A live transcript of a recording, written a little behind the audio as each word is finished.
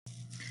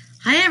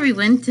Hi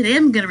everyone, today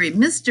I'm going to read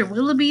Mr.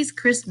 Willowby's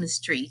Christmas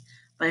Tree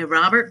by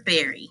Robert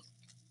Barry.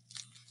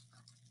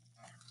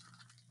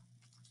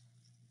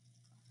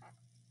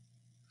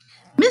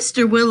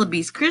 Mr.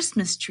 Willowby's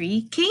Christmas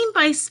tree came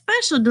by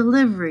special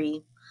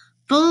delivery,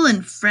 full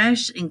and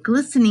fresh and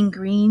glistening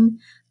green,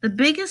 the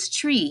biggest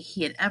tree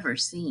he had ever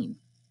seen.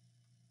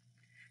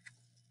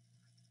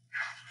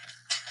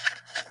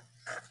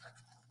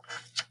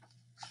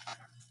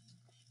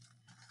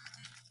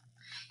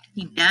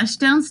 He dashed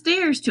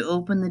downstairs to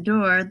open the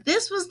door.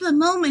 This was the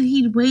moment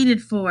he'd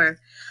waited for.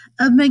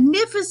 A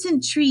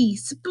magnificent tree,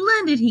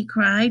 splendid, he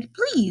cried.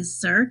 Please,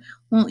 sir,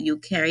 won't you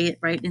carry it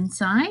right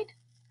inside?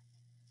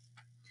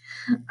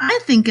 I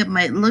think it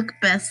might look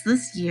best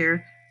this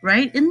year,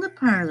 right in the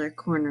parlor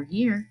corner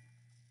here.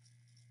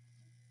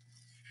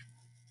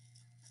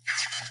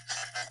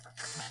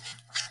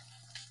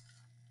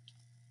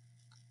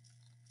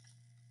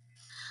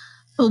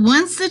 But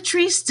once the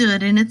tree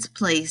stood in its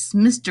place,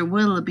 Mr.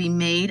 Willoughby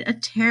made a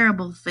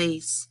terrible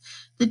face.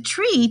 The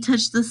tree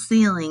touched the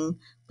ceiling,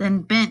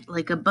 then bent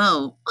like a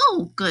bow.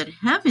 Oh, good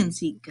heavens,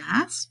 he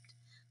gasped.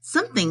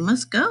 Something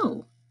must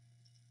go.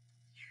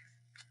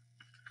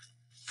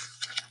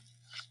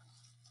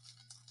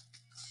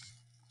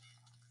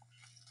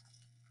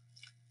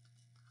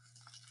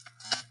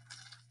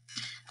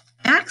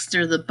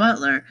 Baxter, the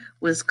butler,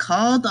 was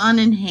called on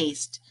in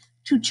haste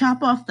to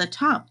chop off the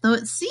top, though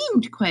it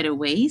seemed quite a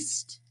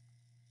waste.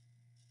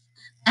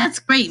 That's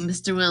great,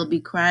 Mr.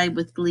 Willoughby cried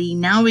with glee.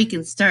 Now we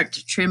can start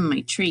to trim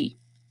my tree.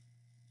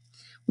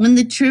 When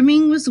the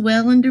trimming was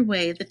well under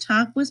way, the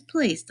top was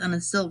placed on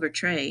a silver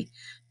tray.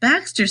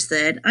 Baxter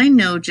said, I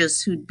know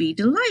just who'd be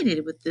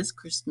delighted with this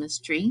Christmas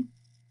tree.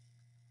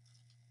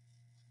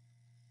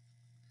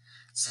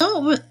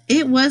 So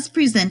it was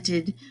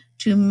presented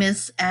to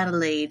Miss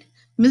Adelaide,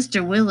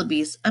 Mr.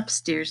 Willoughby's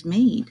upstairs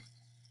maid.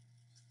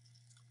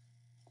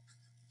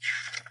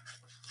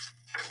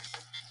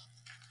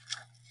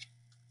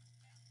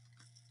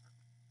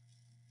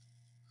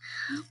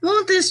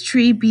 Won't this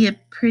tree be a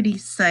pretty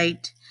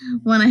sight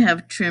when I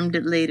have trimmed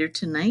it later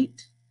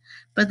tonight?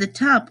 But the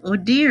top, oh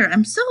dear,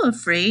 I'm so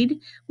afraid,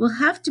 will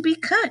have to be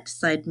cut,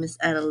 sighed Miss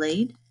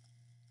Adelaide.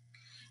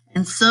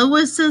 And so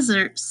was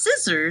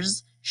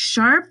scissors,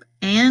 sharp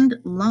and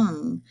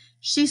long.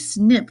 She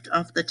snipped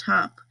off the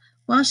top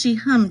while she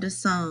hummed a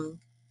song.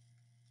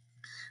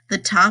 The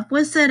top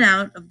was set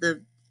out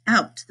the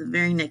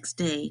very next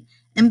day,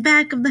 and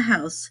back of the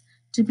house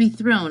to be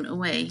thrown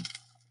away.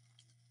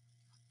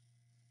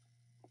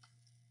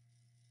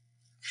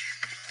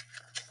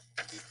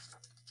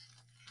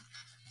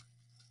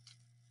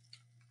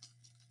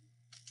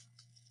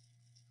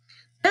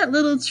 That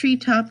little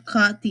treetop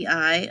caught the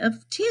eye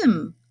of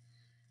Tim,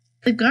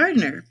 the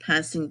gardener,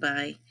 passing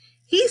by.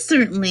 He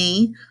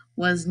certainly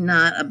was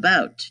not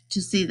about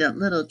to see that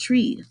little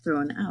tree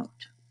thrown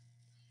out.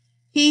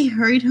 He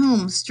hurried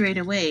home straight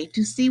away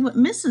to see what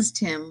Mrs.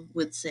 Tim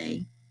would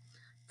say.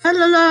 Fa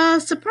la la,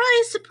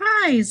 surprise,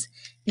 surprise!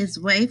 His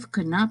wife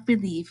could not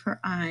believe her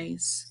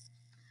eyes.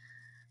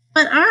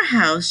 But our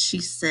house, she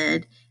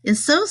said,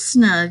 is so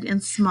snug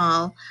and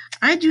small,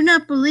 I do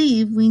not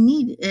believe we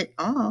need it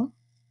all.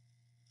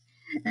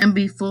 And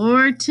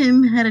before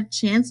Tim had a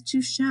chance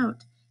to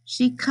shout,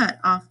 she cut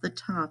off the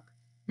top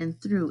and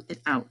threw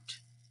it out.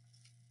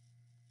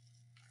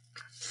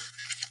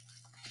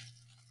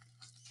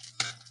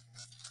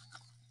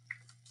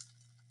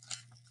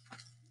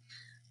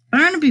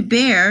 Barnaby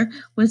Bear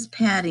was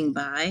padding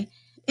by.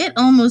 It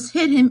almost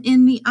hit him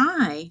in the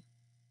eye.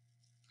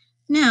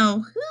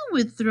 Now, who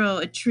would throw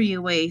a tree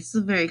away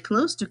so very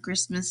close to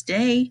Christmas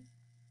Day?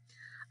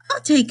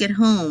 I'll take it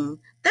home.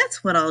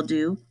 That's what I'll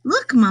do.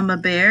 Look, Mama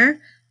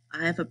Bear,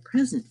 I have a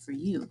present for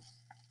you.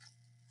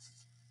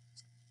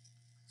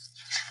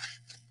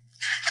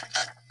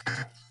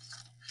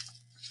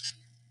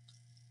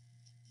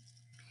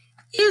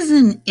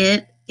 Isn't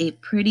it a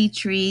pretty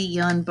tree?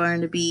 Yawned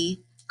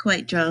Barnaby,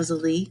 quite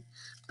drowsily.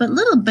 But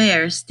Little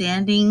Bear,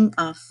 standing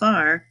off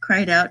far,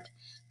 cried out,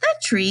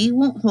 That tree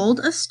won't hold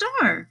a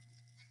star.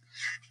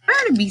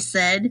 Barnaby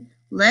said,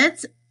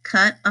 Let's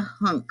cut a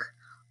hunk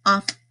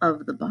off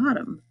of the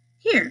bottom,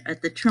 here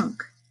at the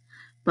trunk.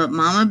 But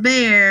Mama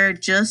Bear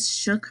just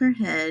shook her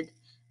head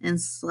and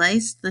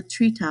sliced the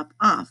treetop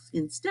off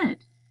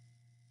instead.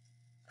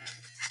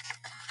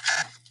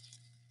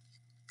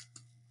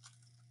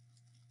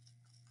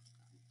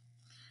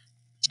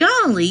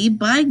 Jolly,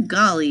 by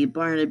golly,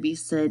 Barnaby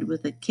said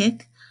with a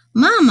kick.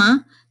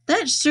 Mama,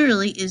 that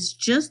surely is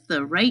just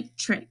the right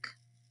trick.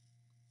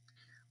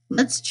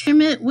 Let's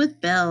trim it with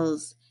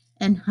bells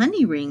and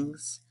honey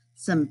rings,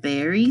 some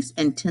berries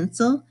and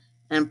tinsel,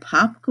 and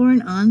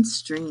popcorn on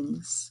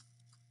strings.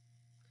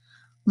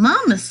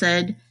 Mama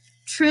said,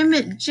 Trim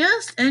it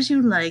just as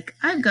you like.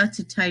 I've got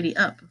to tidy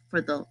up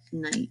for the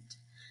night.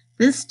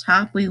 This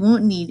top we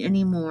won't need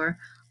any more.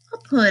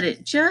 I'll put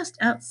it just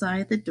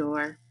outside the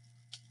door.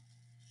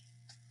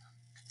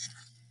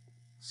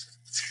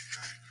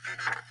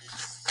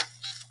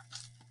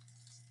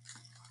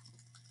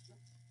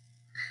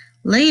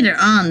 Later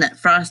on that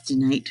frosty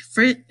night,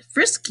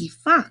 frisky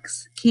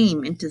fox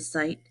came into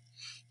sight.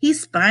 He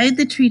spied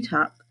the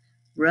treetop,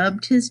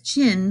 rubbed his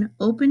chin,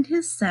 opened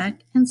his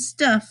sack, and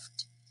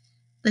stuffed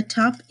the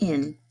top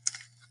in.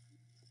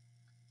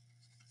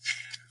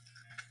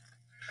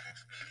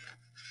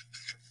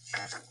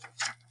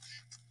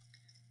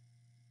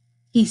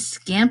 He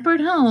scampered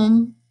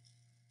home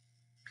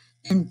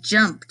and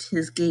jumped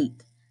his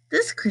gate.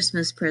 This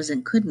Christmas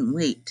present couldn't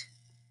wait.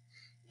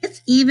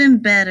 It's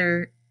even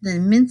better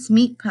than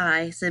mincemeat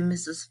pie, said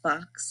Mrs.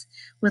 Fox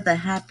with a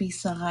happy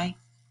sigh.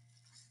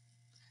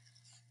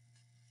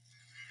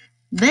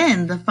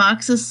 Then the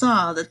foxes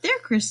saw that their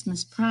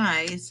Christmas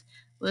prize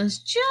was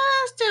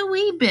just a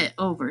wee bit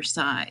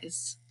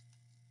oversized.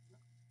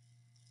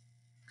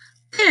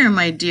 There,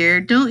 my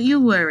dear, don't you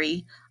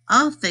worry.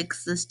 I'll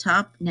fix this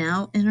top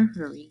now in a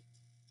hurry.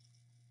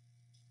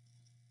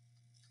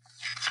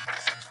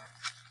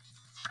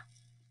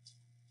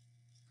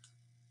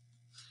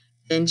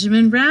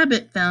 Benjamin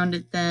Rabbit found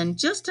it then,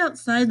 just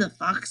outside the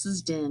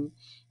fox's den.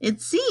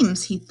 It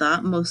seems, he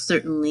thought, most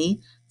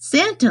certainly,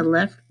 Santa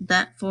left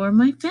that for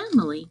my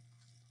family.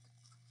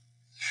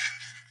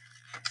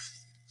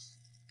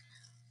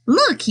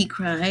 Look, he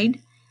cried,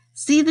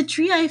 see the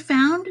tree I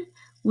found?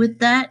 With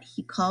that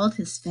he called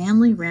his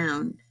family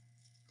round.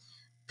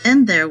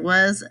 Then there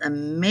was a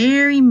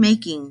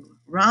merry-making,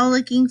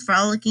 rollicking,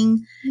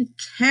 frolicking,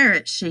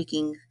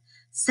 carrot-shaking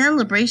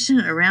celebration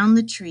around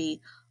the tree.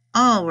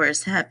 All were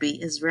as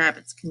happy as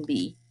rabbits can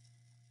be.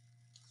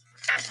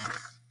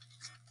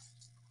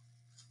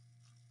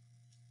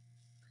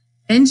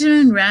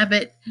 Benjamin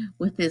Rabbit,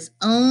 with his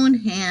own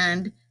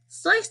hand,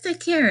 sliced a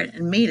carrot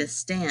and made a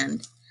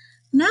stand.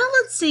 Now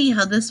let's see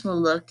how this will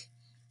look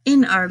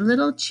in our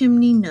little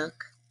chimney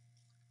nook.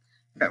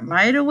 But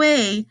right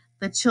away,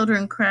 the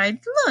children cried,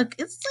 look,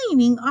 it's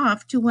leaning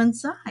off to one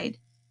side.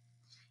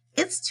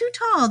 It's too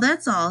tall,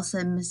 that's all,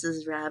 said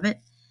Mrs.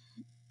 Rabbit.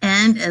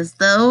 And as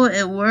though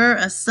it were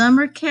a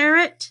summer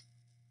carrot,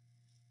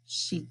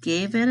 she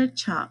gave it a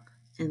chop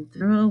and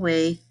threw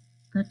away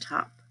the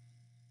top.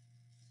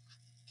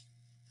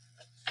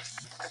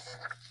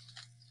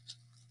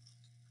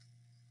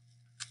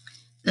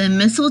 The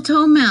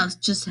mistletoe mouse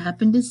just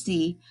happened to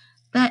see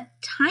that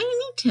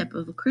tiny tip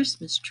of a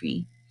Christmas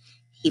tree.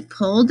 He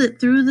pulled it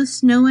through the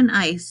snow and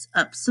ice,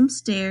 up some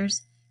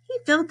stairs. He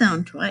fell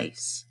down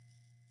twice.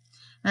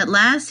 At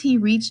last he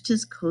reached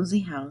his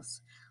cozy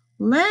house.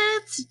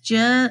 It's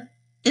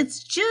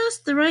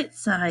just the right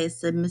size,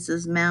 said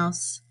Mrs.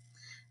 Mouse.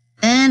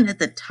 Then at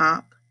the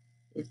top,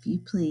 if you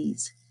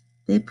please,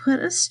 they put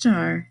a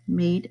star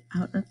made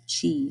out of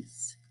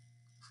cheese.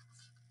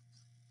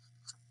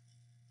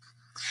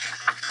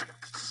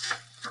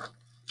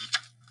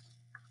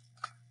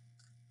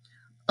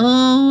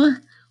 Oh,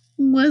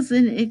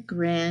 wasn't it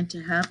grand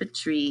to have a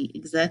tree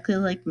exactly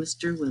like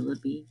Mr.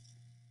 Willowby?